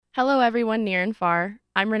Hello, everyone near and far.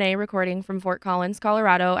 I'm Renee, recording from Fort Collins,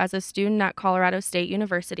 Colorado, as a student at Colorado State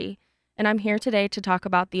University, and I'm here today to talk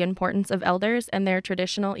about the importance of elders and their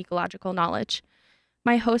traditional ecological knowledge.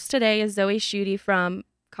 My host today is Zoe Schutte from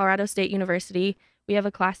Colorado State University. We have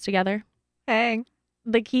a class together. Hey.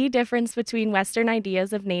 The key difference between Western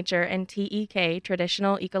ideas of nature and TEK,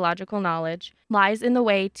 traditional ecological knowledge, lies in the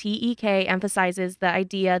way TEK emphasizes the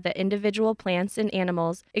idea that individual plants and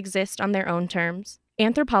animals exist on their own terms.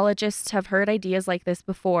 Anthropologists have heard ideas like this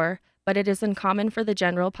before, but it is uncommon for the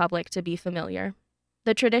general public to be familiar.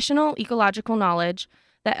 The traditional ecological knowledge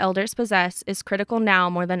that elders possess is critical now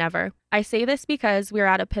more than ever. I say this because we're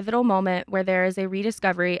at a pivotal moment where there is a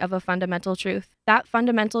rediscovery of a fundamental truth. That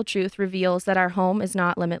fundamental truth reveals that our home is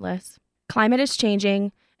not limitless. Climate is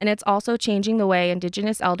changing, and it's also changing the way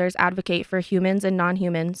Indigenous elders advocate for humans and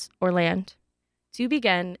non-humans, or land. To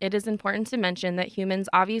begin, it is important to mention that humans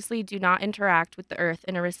obviously do not interact with the earth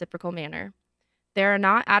in a reciprocal manner. There are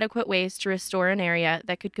not adequate ways to restore an area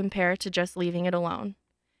that could compare to just leaving it alone.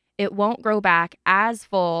 It won't grow back as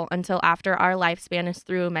full until after our lifespan is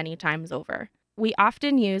through many times over. We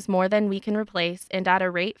often use more than we can replace and at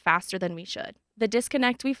a rate faster than we should. The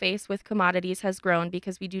disconnect we face with commodities has grown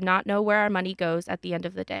because we do not know where our money goes at the end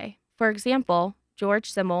of the day. For example,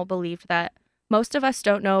 George Simmel believed that most of us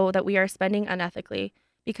don't know that we are spending unethically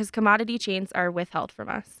because commodity chains are withheld from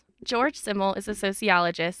us. George Simmel is a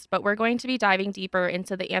sociologist, but we're going to be diving deeper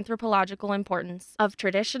into the anthropological importance of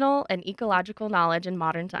traditional and ecological knowledge in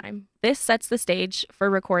modern time. This sets the stage for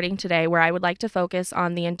recording today, where I would like to focus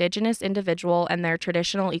on the Indigenous individual and their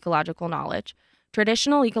traditional ecological knowledge.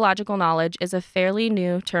 Traditional ecological knowledge is a fairly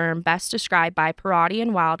new term best described by Perotti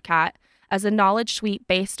and Wildcat as a knowledge suite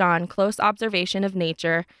based on close observation of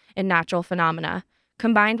nature and natural phenomena,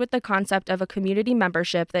 combined with the concept of a community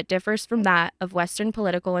membership that differs from that of Western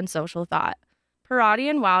political and social thought. Perotti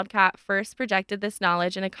and Wildcat first projected this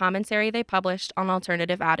knowledge in a commentary they published on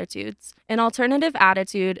alternative attitudes. An alternative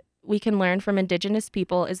attitude we can learn from Indigenous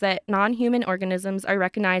people is that non-human organisms are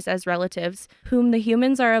recognized as relatives whom the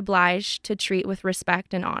humans are obliged to treat with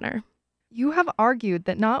respect and honor. You have argued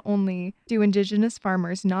that not only do Indigenous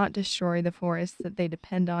farmers not destroy the forests that they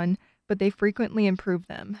depend on, but they frequently improve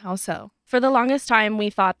them. How so? For the longest time, we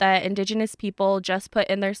thought that Indigenous people just put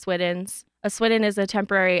in their swidens. A swidden is a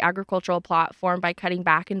temporary agricultural plot formed by cutting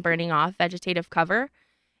back and burning off vegetative cover,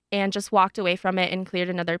 and just walked away from it and cleared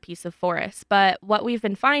another piece of forest. But what we've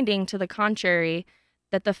been finding, to the contrary,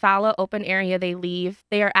 that the fallow open area they leave,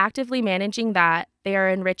 they are actively managing that. They are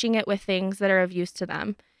enriching it with things that are of use to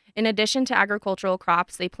them. In addition to agricultural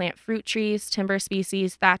crops, they plant fruit trees, timber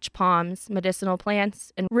species, thatch palms, medicinal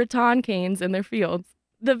plants, and rattan canes in their fields.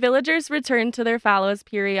 The villagers return to their fallows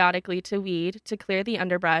periodically to weed, to clear the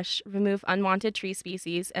underbrush, remove unwanted tree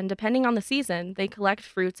species, and depending on the season, they collect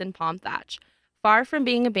fruits and palm thatch. Far from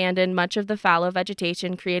being abandoned, much of the fallow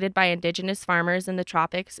vegetation created by Indigenous farmers in the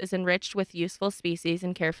tropics is enriched with useful species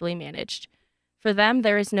and carefully managed. For them,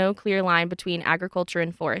 there is no clear line between agriculture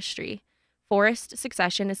and forestry. Forest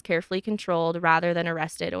succession is carefully controlled rather than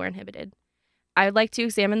arrested or inhibited. I would like to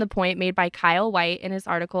examine the point made by Kyle White in his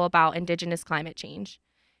article about Indigenous climate change.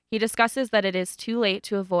 He discusses that it is too late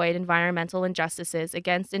to avoid environmental injustices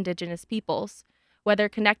against Indigenous peoples, whether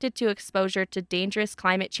connected to exposure to dangerous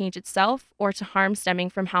climate change itself or to harm stemming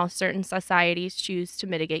from how certain societies choose to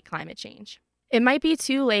mitigate climate change. It might be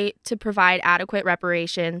too late to provide adequate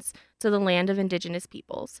reparations to the land of Indigenous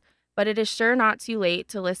peoples, but it is sure not too late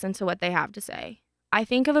to listen to what they have to say. I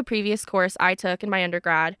think of a previous course I took in my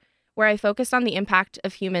undergrad where I focused on the impact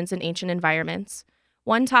of humans in ancient environments.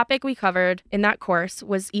 One topic we covered in that course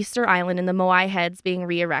was Easter Island and the Moai heads being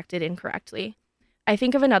re-erected incorrectly. I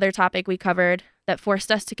think of another topic we covered that forced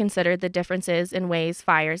us to consider the differences in ways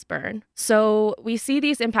fires burn. So we see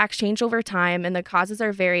these impacts change over time, and the causes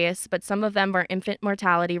are various, but some of them are infant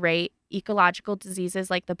mortality rate, ecological diseases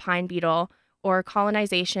like the pine beetle, or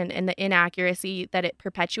colonization and the inaccuracy that it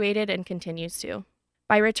perpetuated and continues to.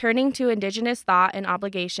 By returning to Indigenous thought and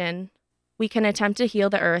obligation, we can attempt to heal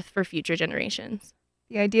the earth for future generations.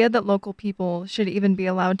 The idea that local people should even be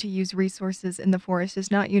allowed to use resources in the forest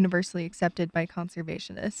is not universally accepted by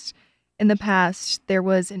conservationists. In the past, there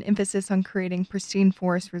was an emphasis on creating pristine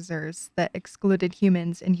forest reserves that excluded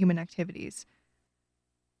humans and human activities.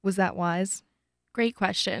 Was that wise? Great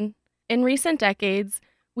question. In recent decades,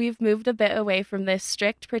 we've moved a bit away from this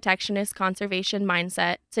strict protectionist conservation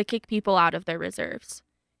mindset to kick people out of their reserves.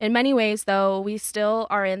 In many ways, though, we still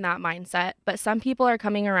are in that mindset, but some people are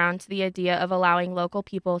coming around to the idea of allowing local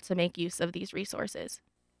people to make use of these resources.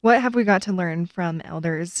 What have we got to learn from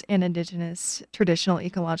elders and Indigenous traditional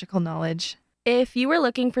ecological knowledge? If you were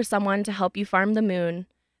looking for someone to help you farm the moon,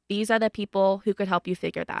 These are the people who could help you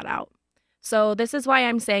figure that out. So this is why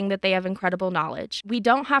I'm saying that they have incredible knowledge. We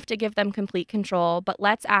don't have to give them complete control, but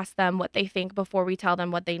let's ask them what they think before we tell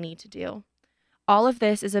them what they need to do. All of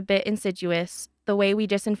this is a bit insidious, the way we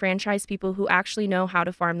disenfranchise people who actually know how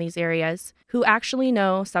to farm these areas, who actually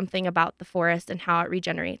know something about the forest and how it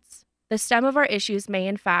regenerates. The stem of our issues may,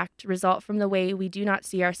 in fact, result from the way we do not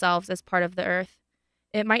see ourselves as part of the earth.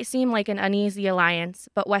 It might seem like an uneasy alliance,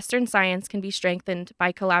 but Western science can be strengthened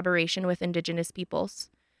by collaboration with indigenous peoples.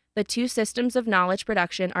 The two systems of knowledge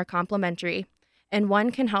production are complementary, and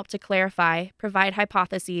one can help to clarify, provide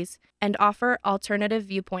hypotheses, and offer alternative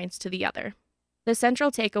viewpoints to the other. The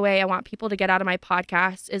central takeaway I want people to get out of my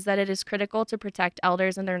podcast is that it is critical to protect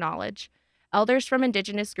elders and their knowledge. Elders from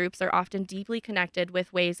indigenous groups are often deeply connected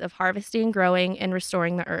with ways of harvesting, growing, and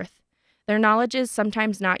restoring the earth. Their knowledge is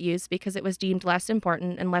sometimes not used because it was deemed less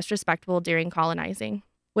important and less respectable during colonizing.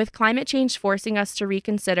 With climate change forcing us to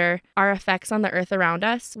reconsider our effects on the earth around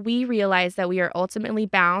us, we realize that we are ultimately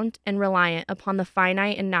bound and reliant upon the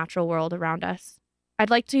finite and natural world around us.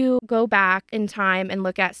 I'd like to go back in time and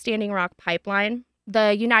look at Standing Rock Pipeline.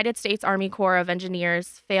 The United States Army Corps of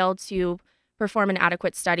Engineers failed to perform an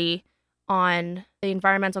adequate study on the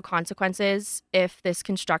environmental consequences if this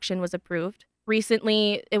construction was approved.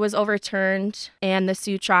 Recently, it was overturned and the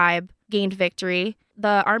Sioux tribe gained victory.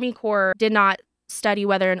 The Army Corps did not study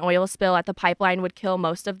whether an oil spill at the pipeline would kill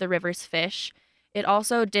most of the river's fish. It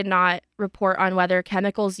also did not report on whether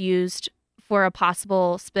chemicals used for a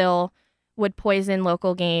possible spill would poison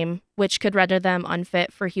local game, which could render them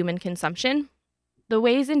unfit for human consumption. The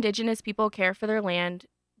ways indigenous people care for their land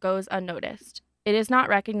goes unnoticed. It is not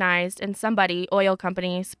recognized, and somebody, oil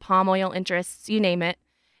companies, palm oil interests, you name it,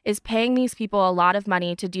 is paying these people a lot of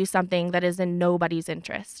money to do something that is in nobody's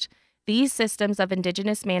interest. These systems of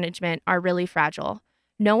indigenous management are really fragile.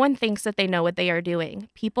 No one thinks that they know what they are doing.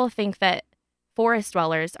 People think that forest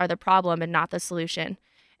dwellers are the problem and not the solution.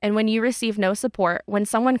 And when you receive no support, when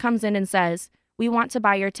someone comes in and says, "We want to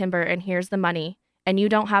buy your timber and here's the money," and you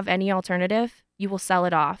don't have any alternative, you will sell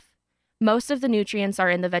it off. Most of the nutrients are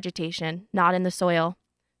in the vegetation, not in the soil.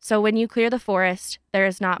 So when you clear the forest, there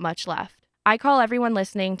is not much left. I call everyone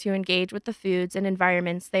listening to engage with the foods and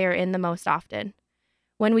environments they are in the most often.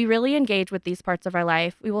 When we really engage with these parts of our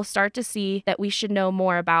life, we will start to see that we should know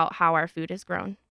more about how our food is grown.